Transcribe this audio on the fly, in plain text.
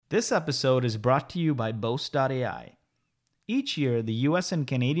This episode is brought to you by Boast.ai. Each year, the US and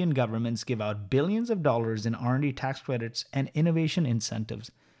Canadian governments give out billions of dollars in R&D tax credits and innovation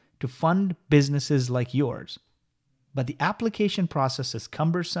incentives to fund businesses like yours. But the application process is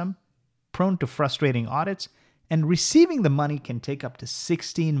cumbersome, prone to frustrating audits, and receiving the money can take up to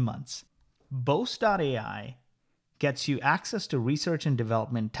 16 months. Boast.ai gets you access to research and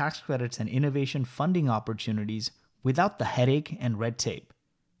development tax credits and innovation funding opportunities without the headache and red tape.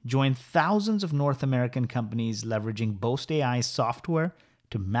 Join thousands of North American companies leveraging Boast.ai software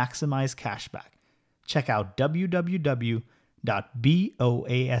to maximize cashback. Check out www.boast.ai.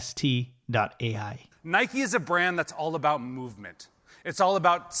 Nike is a brand that's all about movement. It's all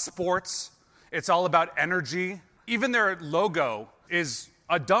about sports. It's all about energy. Even their logo is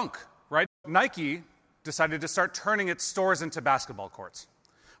a dunk, right? Nike decided to start turning its stores into basketball courts.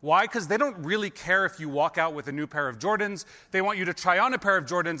 Why? Because they don't really care if you walk out with a new pair of Jordans. They want you to try on a pair of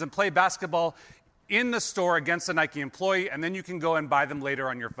Jordans and play basketball in the store against a Nike employee, and then you can go and buy them later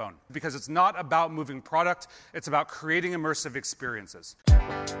on your phone. Because it's not about moving product, it's about creating immersive experiences.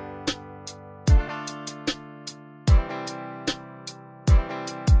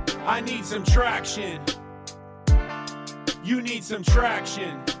 I need some traction. You need some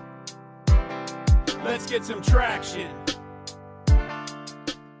traction. Let's get some traction.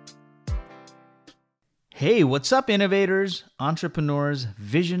 Hey, what's up, innovators, entrepreneurs,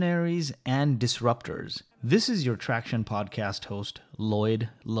 visionaries, and disruptors? This is your Traction Podcast host, Lloyd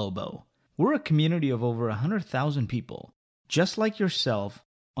Lobo. We're a community of over 100,000 people, just like yourself,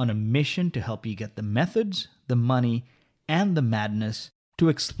 on a mission to help you get the methods, the money, and the madness to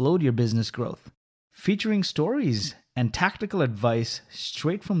explode your business growth. Featuring stories and tactical advice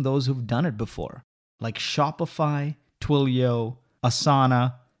straight from those who've done it before, like Shopify, Twilio,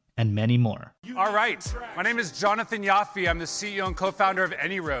 Asana, and many more. All right, my name is Jonathan Yaffe. I'm the CEO and co-founder of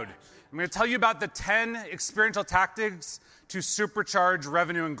AnyRoad. I'm going to tell you about the 10 experiential tactics to supercharge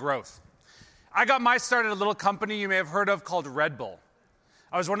revenue and growth. I got my start at a little company you may have heard of called Red Bull.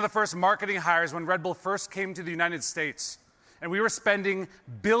 I was one of the first marketing hires when Red Bull first came to the United States, and we were spending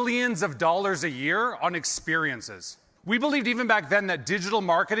billions of dollars a year on experiences. We believed even back then that digital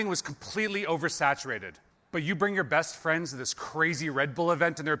marketing was completely oversaturated. But you bring your best friends to this crazy Red Bull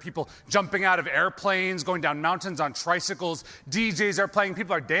event, and there are people jumping out of airplanes, going down mountains on tricycles, DJs are playing,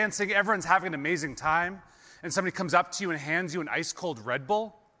 people are dancing, everyone's having an amazing time, and somebody comes up to you and hands you an ice-cold Red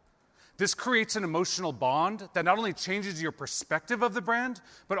Bull. This creates an emotional bond that not only changes your perspective of the brand,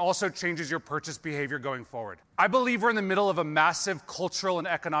 but also changes your purchase behavior going forward. I believe we're in the middle of a massive cultural and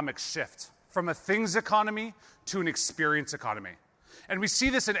economic shift from a things economy to an experience economy. And we see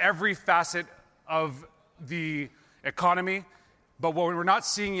this in every facet of the economy, but what we're not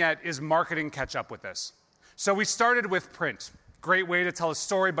seeing yet is marketing catch up with this. So we started with print. Great way to tell a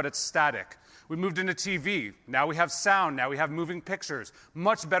story, but it's static. We moved into TV. Now we have sound. Now we have moving pictures.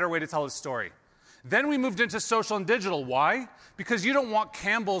 Much better way to tell a story. Then we moved into social and digital. Why? Because you don't want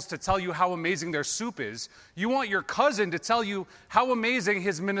Campbell's to tell you how amazing their soup is. You want your cousin to tell you how amazing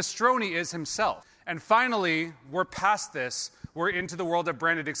his minestrone is himself. And finally, we're past this. We're into the world of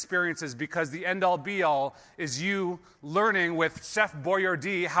branded experiences because the end-all be-all is you learning with Chef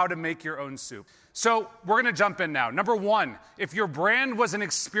Boyardee how to make your own soup. So we're going to jump in now. Number one, if your brand was an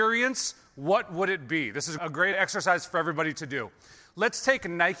experience, what would it be? This is a great exercise for everybody to do. Let's take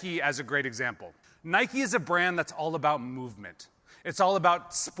Nike as a great example. Nike is a brand that's all about movement. It's all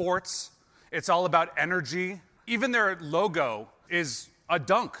about sports. It's all about energy. Even their logo is a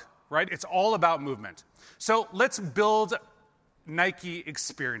dunk, right? It's all about movement. So let's build Nike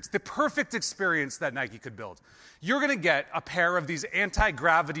experience, the perfect experience that Nike could build. You're going to get a pair of these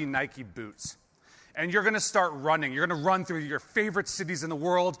anti-gravity Nike boots, and you're going to start running. You're going to run through your favorite cities in the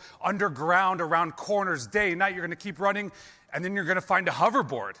world, underground, around corners, day and night. You're going to keep running, and then you're going to find a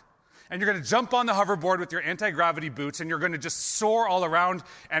hoverboard. And you're going to jump on the hoverboard with your anti-gravity boots, and you're going to just soar all around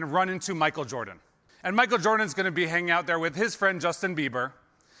and run into Michael Jordan. And Michael Jordan's going to be hanging out there with his friend Justin Bieber,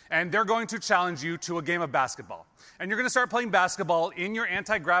 and they're going to challenge you to a game of basketball. And you're going to start playing basketball in your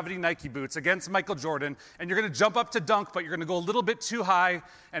anti-gravity Nike boots against Michael Jordan, and you're going to jump up to dunk, but you're going to go a little bit too high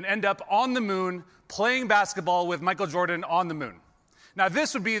and end up on the moon playing basketball with Michael Jordan on the moon. Now,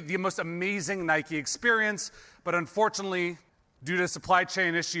 this would be the most amazing Nike experience, but unfortunately, due to supply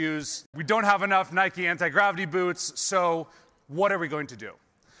chain issues, we don't have enough Nike anti-gravity boots, so what are we going to do?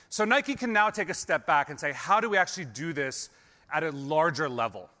 So Nike can now take a step back and say, how do we actually do this at a larger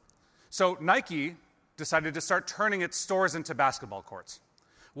level? So Nike decided to start turning its stores into basketball courts.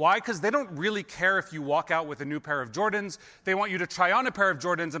 Why? Because they don't really care if you walk out with a new pair of Jordans. They want you to try on a pair of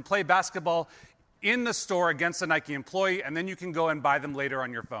Jordans and play basketball in the store against a Nike employee, and then you can go and buy them later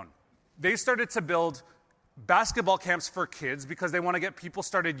on your phone. They started to build basketball camps for kids because they want to get people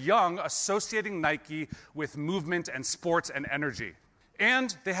started young associating Nike with movement and sports and energy.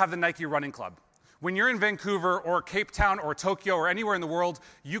 And they have the Nike Running Club. When you're in Vancouver or Cape Town or Tokyo or anywhere in the world,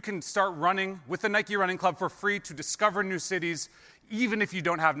 you can start running with the Nike Running Club for free to discover new cities, even if you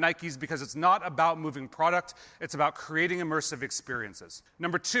don't have Nikes, because it's not about moving product, it's about creating immersive experiences.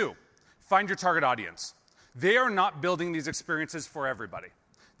 Number 2, find your target audience. They are not building these experiences for everybody.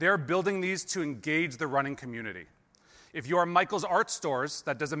 They are building these to engage the running community. If you are Michael's Art Stores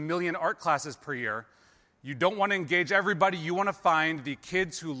that does 1 million art classes per year, you don't want to engage everybody. You want to find the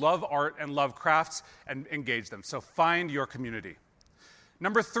kids who love art and love crafts and engage them. So find your community.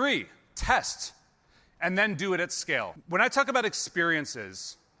 Number 3, test and then do it at scale. When I talk about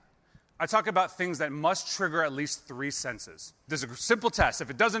experiences, I talk about things that must trigger at least 3 senses. There's a simple test. If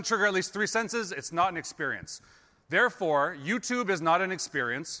it doesn't trigger at least 3 senses, it's not an experience. Therefore, YouTube is not an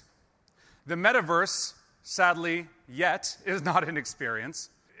experience. The metaverse, sadly, yet, is not an experience.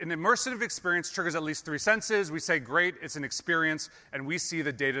 An immersive experience triggers at least 3 senses. We say, great, it's an experience, and we see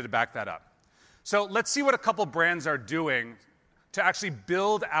the data to back that up. So let's see what a couple brands are doing to actually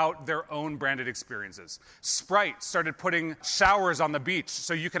build out their own branded experiences. Sprite started putting showers on the beach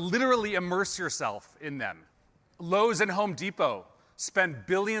so you can literally immerse yourself in them. Lowe's and Home Depot spend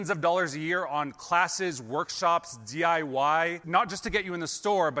billions of dollars a year on classes, workshops, DIY, not just to get you in the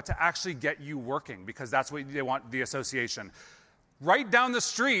store, but to actually get you working, because that's what they want, the association. Right down the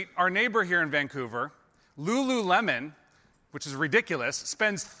street, our neighbor here in Vancouver, Lululemon, which is ridiculous,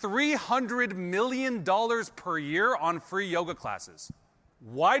 spends $300 million per year on free yoga classes.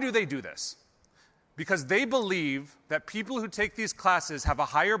 Why do they do this? Because they believe that people who take these classes have a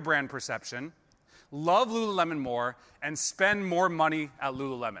higher brand perception, love Lululemon more, and spend more money at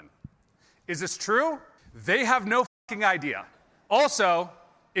Lululemon. Is this true? They have no fucking idea. Also,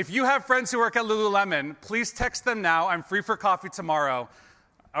 if you have friends who work at Lululemon, please text them now. I'm free for coffee tomorrow.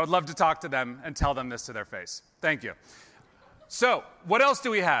 I would love to talk to them and tell them this to their face. Thank you. So, what else do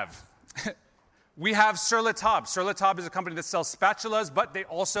we have? We have Sur La Table. Sur La Table is a company that sells spatulas, but they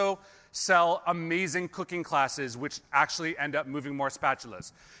also sell amazing cooking classes, which actually end up moving more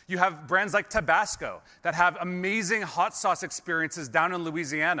spatulas. You have brands like Tabasco that have amazing hot sauce experiences down in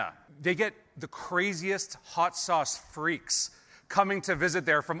Louisiana. They get the craziest hot sauce freaks coming to visit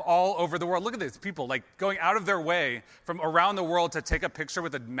there from all over the world. Look at these people, like going out of their way from around the world to take a picture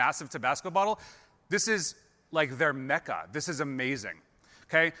with a massive Tabasco bottle. This is like their mecca. This is amazing,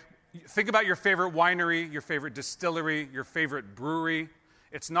 okay? Think about your favorite winery, your favorite distillery, your favorite brewery.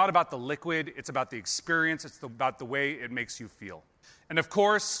 It's not about the liquid, it's about the experience, it's about the way it makes you feel. And of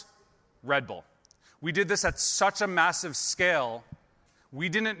course, Red Bull. We did this at such a massive scale, we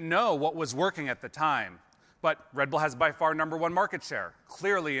didn't know what was working at the time. But Red Bull has by far #1 market share.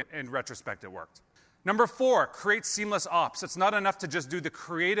 Clearly, in retrospect, it worked. Number 4, create seamless ops. It's not enough to just do the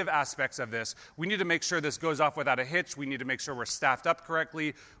creative aspects of this. We need to make sure this goes off without a hitch. We need to make sure we're staffed up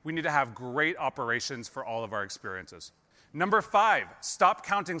correctly. We need to have great operations for all of our experiences. Number 5, stop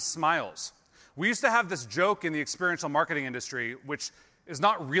counting smiles. We used to have this joke in the experiential marketing industry, which is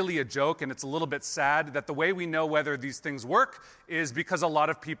not really a joke, and it's a little bit sad, that the way we know whether these things work is because a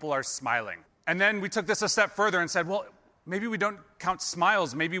lot of people are smiling. And then we took this a step further and said, well, maybe we don't count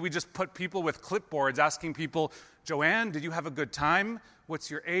smiles. Maybe we just put people with clipboards asking people, Joanne, did you have a good time? What's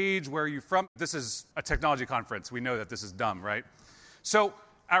your age? Where are you from? This is a technology conference. We know that this is dumb, right? So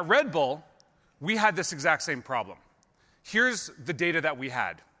at Red Bull, we had this exact same problem. Here's the data that we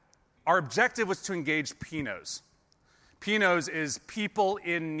had. Our objective was to engage Pinos. Pinos is people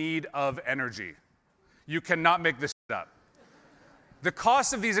in need of energy. You cannot make this shit up. The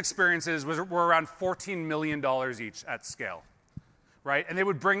cost of these experiences were around $14 million each at scale, right? And they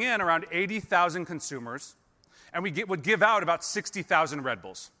would bring in around 80,000 consumers, and we would give out about 60,000 Red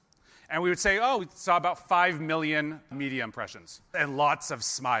Bulls. And we would say, oh, we saw about 5 million media impressions and lots of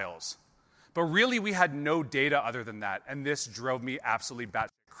smiles. But really, we had no data other than that, and this drove me absolutely batshit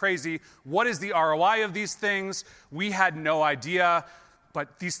crazy. What is the ROI of these things? We had no idea,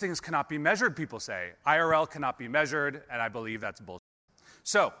 but these things cannot be measured, people say. IRL cannot be measured, and I believe that's bullshit.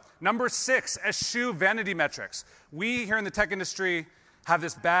 So, number 6, eschew vanity metrics. We here in the tech industry have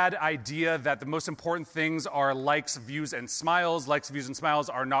this bad idea that the most important things are likes, views, and smiles. Likes, views, and smiles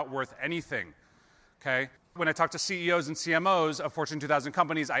are not worth anything, okay? When I talk to CEOs and CMOs of Fortune 2000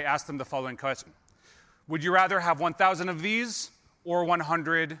 companies, I ask them the following question. Would you rather have 1,000 of these or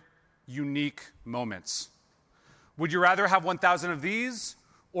 100 unique moments? Would you rather have 1,000 of these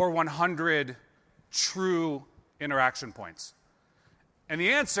or 100 true interaction points? And the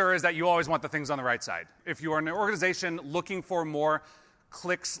answer is that you always want the things on the right side. If you are an organization looking for more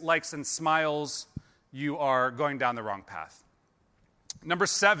clicks, likes, and smiles, you are going down the wrong path. Number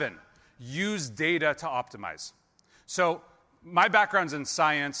 7, use data to optimize. So my background's in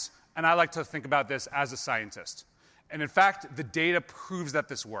science, and I like to think about this as a scientist. And in fact, the data proves that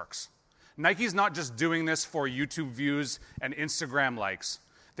this works. Nike's not just doing this for YouTube views and Instagram likes.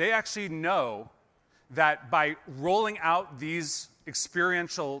 They actually know that by rolling out these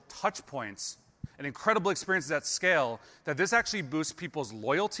experiential touch points and incredible experiences at scale, that this actually boosts people's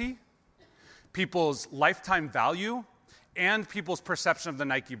loyalty, people's lifetime value, and people's perception of the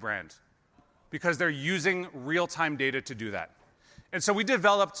Nike brand, because they're using real-time data to do that. And so we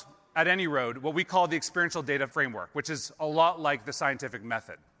developed at AnyRoad what we call the Experiential Data Framework, which is a lot like the scientific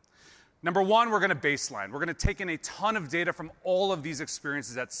method. Number 1, we're going to baseline. We're going to take in a ton of data from all of these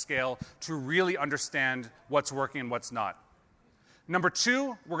experiences at scale to really understand what's working and what's not. Number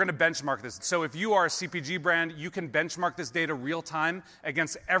 2, we're going to benchmark this. So if you are a CPG brand, you can benchmark this data real time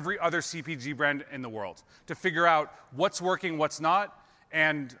against every other CPG brand in the world to figure out what's working, what's not,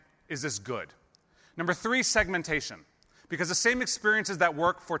 and is this good. Number 3, segmentation. Because the same experiences that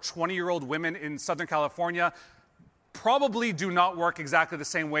work for 20-year-old women in Southern California probably do not work exactly the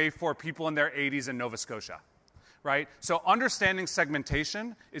same way for people in their 80s in Nova Scotia, right? So understanding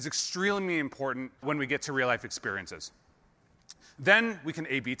segmentation is extremely important when we get to real-life experiences. Then we can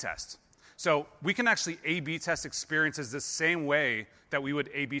A/B test. So we can actually A/B test experiences the same way that we would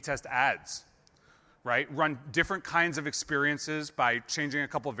A/B test ads, right? Run different kinds of experiences by changing a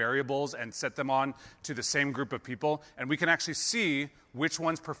couple variables and set them on to the same group of people, and we can actually see which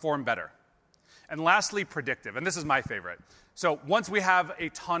ones perform better. And lastly, predictive, and this is my favorite. So once we have a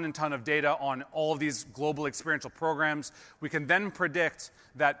ton of data on all of these global experiential programs, we can then predict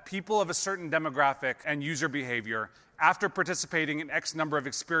that people of a certain demographic and user behavior, after participating in X number of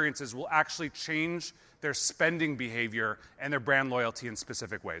experiences, will actually change their spending behavior and their brand loyalty in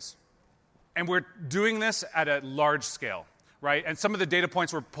specific ways. And we're doing this at a large scale, right? And some of the data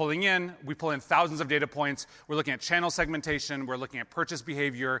points we're pulling in, we pull in thousands of data points. We're looking at channel segmentation. We're looking at purchase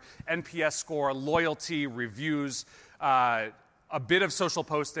behavior, NPS score, loyalty, reviews, a bit of social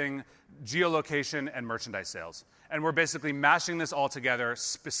posting, geolocation, and merchandise sales. And we're basically mashing this all together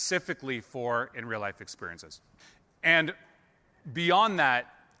specifically for in-real-life experiences. And beyond that,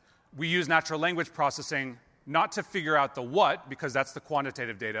 we use natural language processing not to figure out the what, because that's the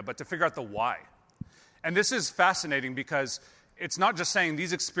quantitative data, but to figure out the why. And this is fascinating because it's not just saying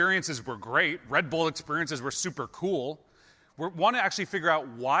these experiences were great, Red Bull experiences were super cool. We want to actually figure out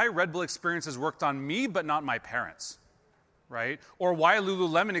why Red Bull experiences worked on me but not my parents, right? Or why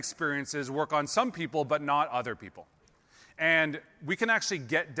Lululemon experiences work on some people but not other people. And we can actually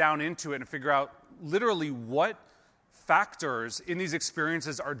get down into it and figure out literally what factors in these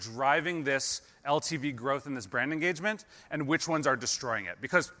experiences are driving this LTV growth and this brand engagement, and which ones are destroying it.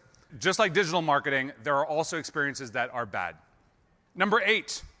 Because just like digital marketing, there are also experiences that are bad. Number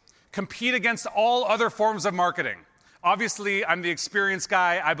 8, compete against all other forms of marketing. Obviously, I'm the experience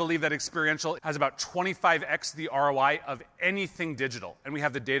guy. I believe that experiential has about 25x the ROI of anything digital, and we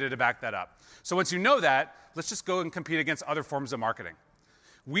have the data to back that up. So once you know that, let's just go and compete against other forms of marketing.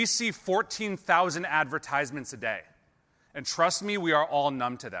 We see 14,000 advertisements a day. And trust me, we are all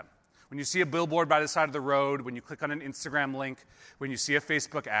numb to them. When you see a billboard by the side of the road, when you click on an Instagram link, when you see a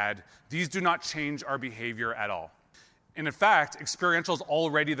Facebook ad, these do not change our behavior at all. And in fact, experiential is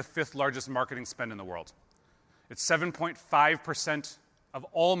already the 5th largest marketing spend in the world. It's 7.5% of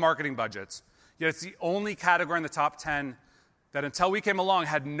all marketing budgets, yet it's the only category in the top 10 that until we came along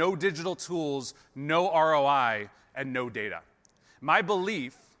had no digital tools, no ROI, and no data. My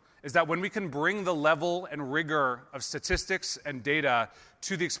belief is that when we can bring the level and rigor of statistics and data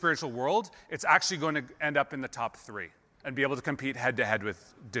to the experiential world, it's actually going to end up in the top 3 and be able to compete head-to-head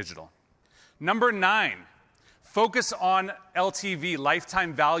with digital. Number 9, focus on LTV,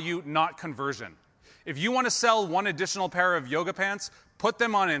 lifetime value, not conversion. If you want to sell one additional pair of yoga pants, put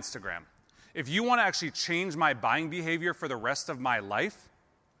them on Instagram. If you want to actually change my buying behavior for the rest of my life,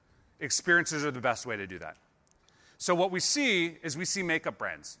 experiences are the best way to do that. So what we see is we see makeup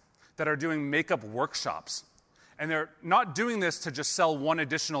brands that are doing makeup workshops. And they're not doing this to just sell one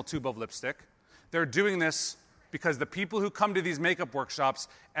additional tube of lipstick. They're doing this because the people who come to these makeup workshops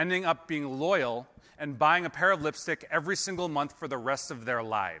ending up being loyal and buying a pair of lipstick every single month for the rest of their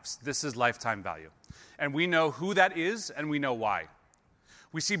lives. This is lifetime value. And we know who that is, and we know why.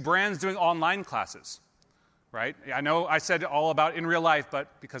 We see brands doing online classes, right? I know I said all about in real life,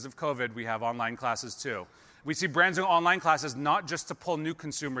 but because of COVID, we have online classes too. We see brands doing online classes not just to pull new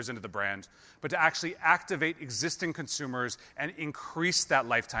consumers into the brand, but to actually activate existing consumers and increase that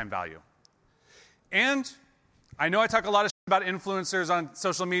lifetime value. And I know I talk a lot of shit about influencers on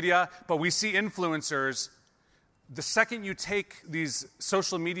social media, but we see influencers, the second you take these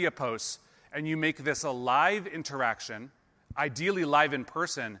social media posts and you make this a live interaction, ideally live in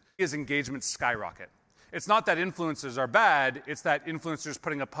person, is engagement skyrocket. It's not that influencers are bad, it's that influencers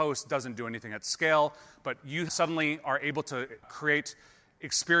putting a post doesn't do anything at scale, but you suddenly are able to create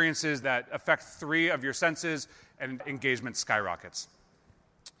experiences that affect 3 of your senses, and engagement skyrockets.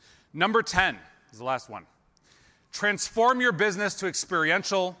 Number 10 is the last one. Transform your business to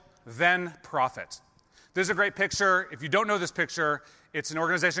experiential, then profit. This is a great picture. If you don't know this picture, it's an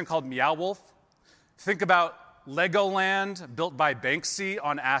organization called Meow Wolf. Think about Legoland built by Banksy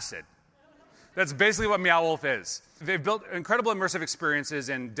on acid. That's basically what Meow Wolf is. They've built incredible immersive experiences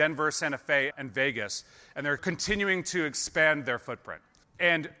in Denver, Santa Fe, and Vegas, and they're continuing to expand their footprint.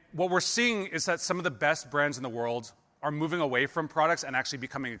 And what we're seeing is that some of the best brands in the world are moving away from products and actually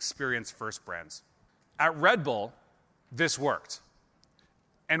becoming experience-first brands. At Red Bull, this worked.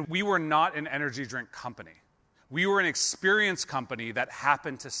 And we were not an energy drink company. We were an experience company that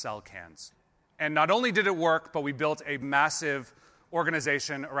happened to sell cans. And not only did it work, but we built a massive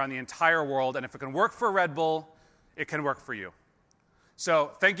organization around the entire world, and if it can work for Red Bull, it can work for you.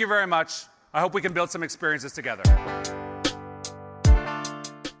 So thank you very much. I hope we can build some experiences together.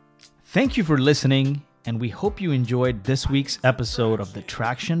 Thank you for listening, and we hope you enjoyed this week's episode of the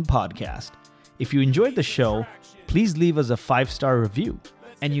Traction Podcast. If you enjoyed the show, please leave us a 5-star review.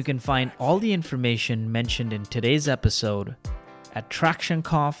 And you can find all the information mentioned in today's episode at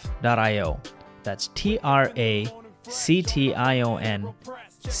tractionconf.io. That's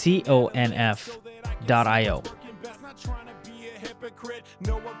TRACTIONCONF.io. Not trying to be a hypocrite.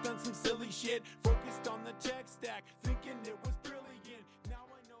 No, I've done some silly shit. Focused on the tech stack.